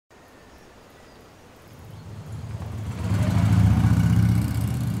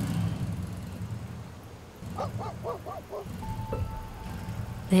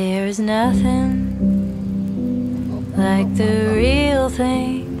There's nothing like the real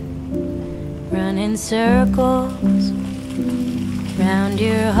thing, running circles round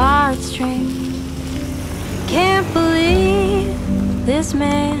your heartstrings. Can't believe this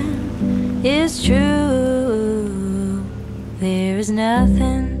man is true. There's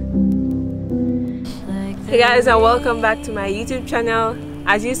nothing like the. Hey guys, and welcome back to my YouTube channel.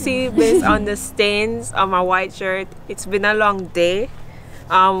 As you see based on the stains on my white shirt, it's been a long day.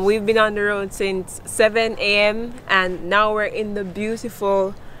 We've been on the road since 7 a.m. and now we're in the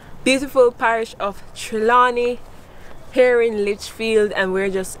beautiful parish of Trelawny here in Litchfield, and we're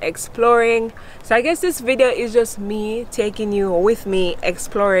just exploring. So I guess this video is just me taking you with me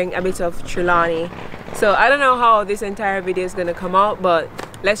exploring a bit of Trelawny. So I don't know how this entire video is gonna come out, but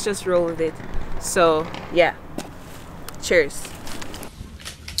let's just roll with it. So yeah, cheers.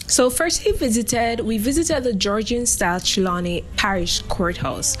 So first we visited the Georgian style Trelawny Parish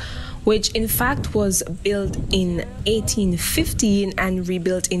Courthouse, which in fact was built in 1815 and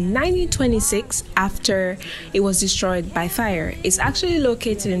rebuilt in 1926 after it was destroyed by fire. It's actually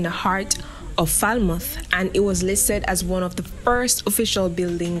located in the heart of Falmouth, and it was listed as one of the first official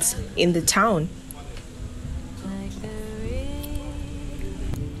buildings in the town.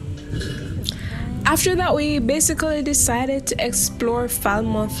 After that, we basically decided to explore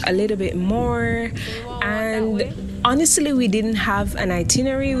Falmouth a little bit more, and honestly we didn't have an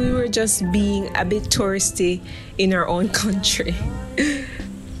itinerary. We were just being a bit touristy in our own country.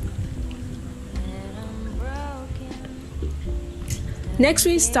 Next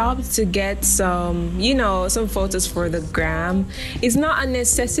we stopped to get some photos for the gram. It's not a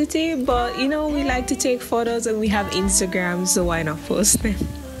necessity, but we like to take photos and we have Instagram, so why not post them?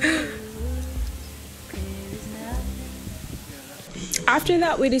 After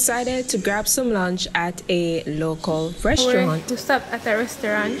that, we decided to grab some lunch at a local restaurant. We stopped at a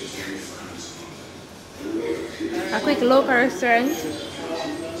restaurant, a quick local restaurant.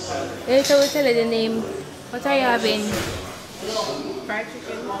 Later we'll tell you the name. What are you having? Fried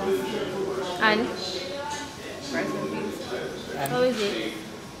chicken And? rice and beans. How is it?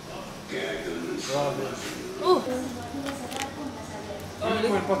 Oh!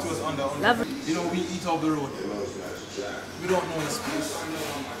 Lovely. We eat off the road. We don't know this place,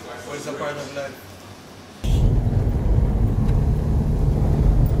 but it's a part of life.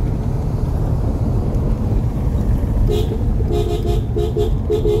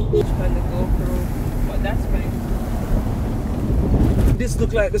 On the GoPro, but that's fine. This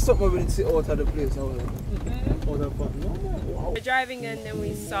look like there's something we didn't see out of the place. We're driving and then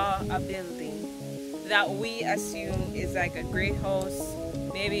we saw a building that we assume is like a great house,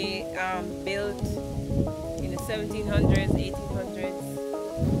 maybe built in the 1700s, 1800s.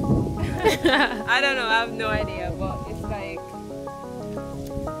 I don't know, I have no idea, but it's like,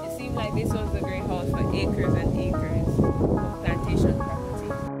 it seemed like this was a great house for acres and acres of plantation property.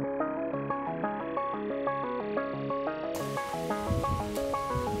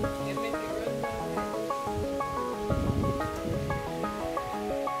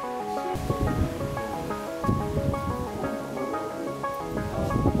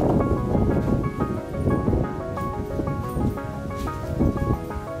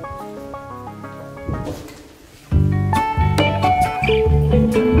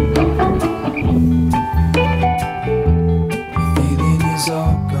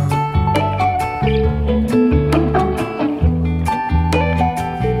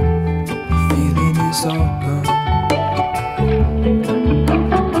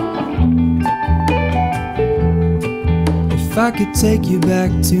 If I could take you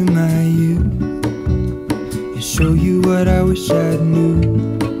back to my youth and show you what I wish I knew,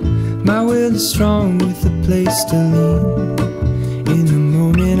 my will is strong with a place to lean. In the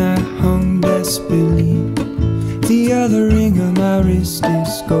moment I hung desperately, the other ring on my wrist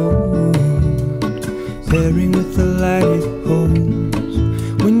is gold, pairing with the light it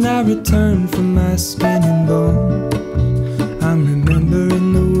holds. When I return from my skin and bones, I'm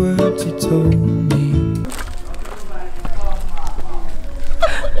remembering the words you told me.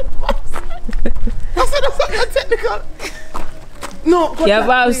 Technical. No, you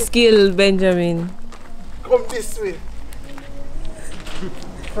have skill, Benjamin. Come this way.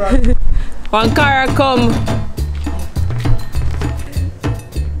 One car come.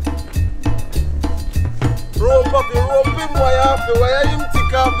 Rope up, rope him, why him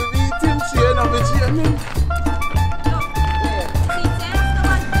tick up, beat him, chain up, chain him.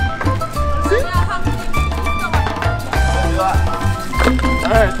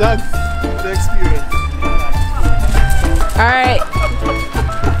 Alright, that's the experience. Alright.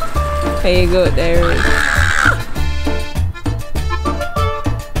 There you go, there it is.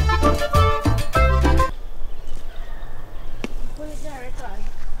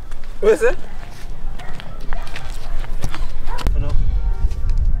 What is it?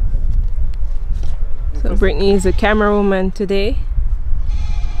 So Brittany is a camerawoman today.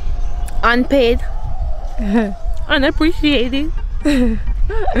 Unpaid. Unappreciated.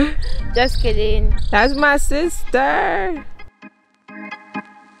 Just kidding. That's my sister.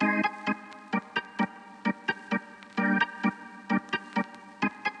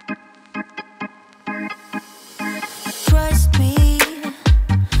 Trust me,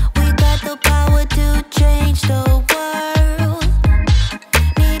 we got the power to change the world.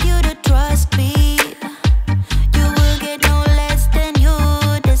 Need you to trust me. You will get no less than you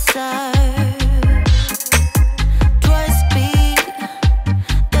deserve. Trust me,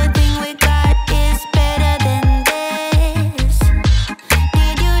 the thing we got is better than this.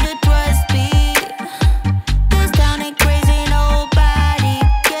 Need you to trust me. This town ain't crazy, nobody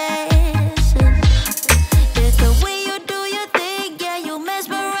guesses. It's the way you do your thing, yeah, you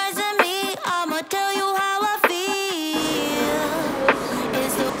mesmerizing me. I'ma tell you how I feel.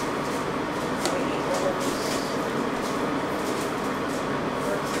 It's the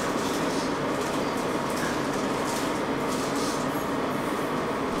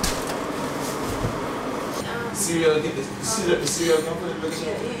Cereal company.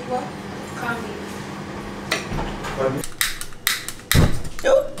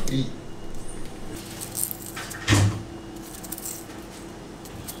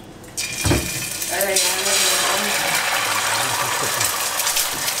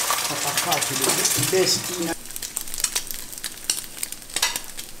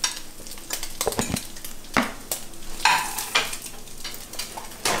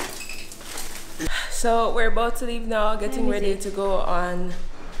 So we're about to leave now, getting ready to go on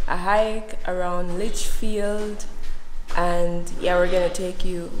a hike around Litchfield, and yeah, we're gonna take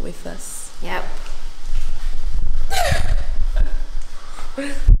you with us. Yep.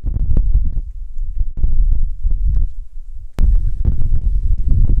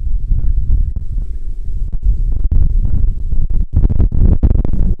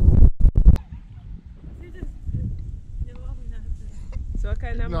 So what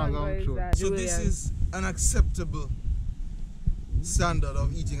kind of mango is that? So this is an acceptable standard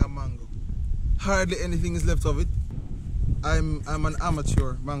of eating a mango. Hardly anything is left of it. I'm an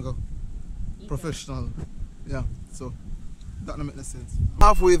amateur mango professional. Yeah, so that don't make no sense.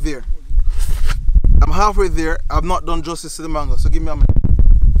 I'm halfway there. I've not done justice to the mango, so give me a minute.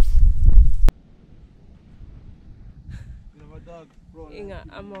 You have a dog, bro. Inga,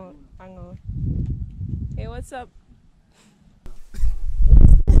 I'm out. Hey, what's up?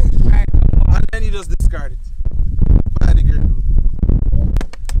 And then you just discard it. By the girl.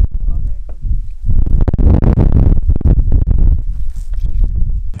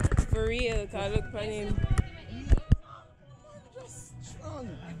 For real, cause look for him. Strong.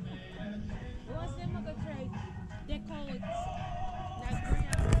 What's them gonna try? They call it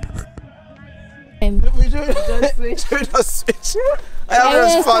We just switch. I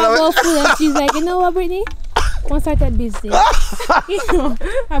always follow it. She's like, you know what, Brittany? Once I start business. You know,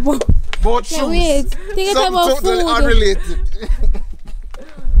 about shoes. wait, think it's Something about totally food. unrelated.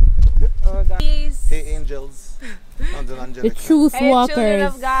 Oh, God. Hey, angels. The truth Hey, children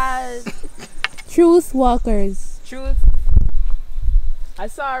walkers. of God. Truth walkers. Truth. I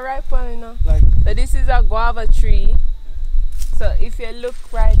saw a ripe one, you know. Like, So this is a guava tree. So if you look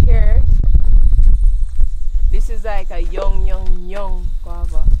right here, this is like a young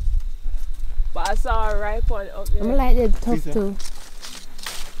guava. But I saw a ripe one up there. I'm like the tough too.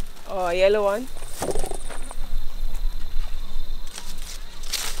 Oh, a yellow one.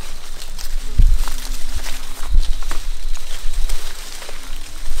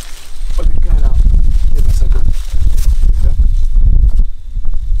 what the kind of? It's a good.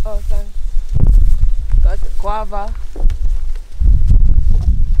 Oh, sorry. Got the guava.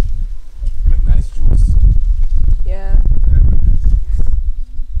 Make nice juice. Yeah. Very nice juice.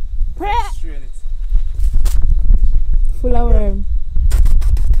 Strain it. Full of worm.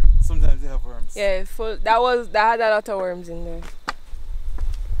 Sometimes they have worms. Yeah, full. That had a lot of worms in there.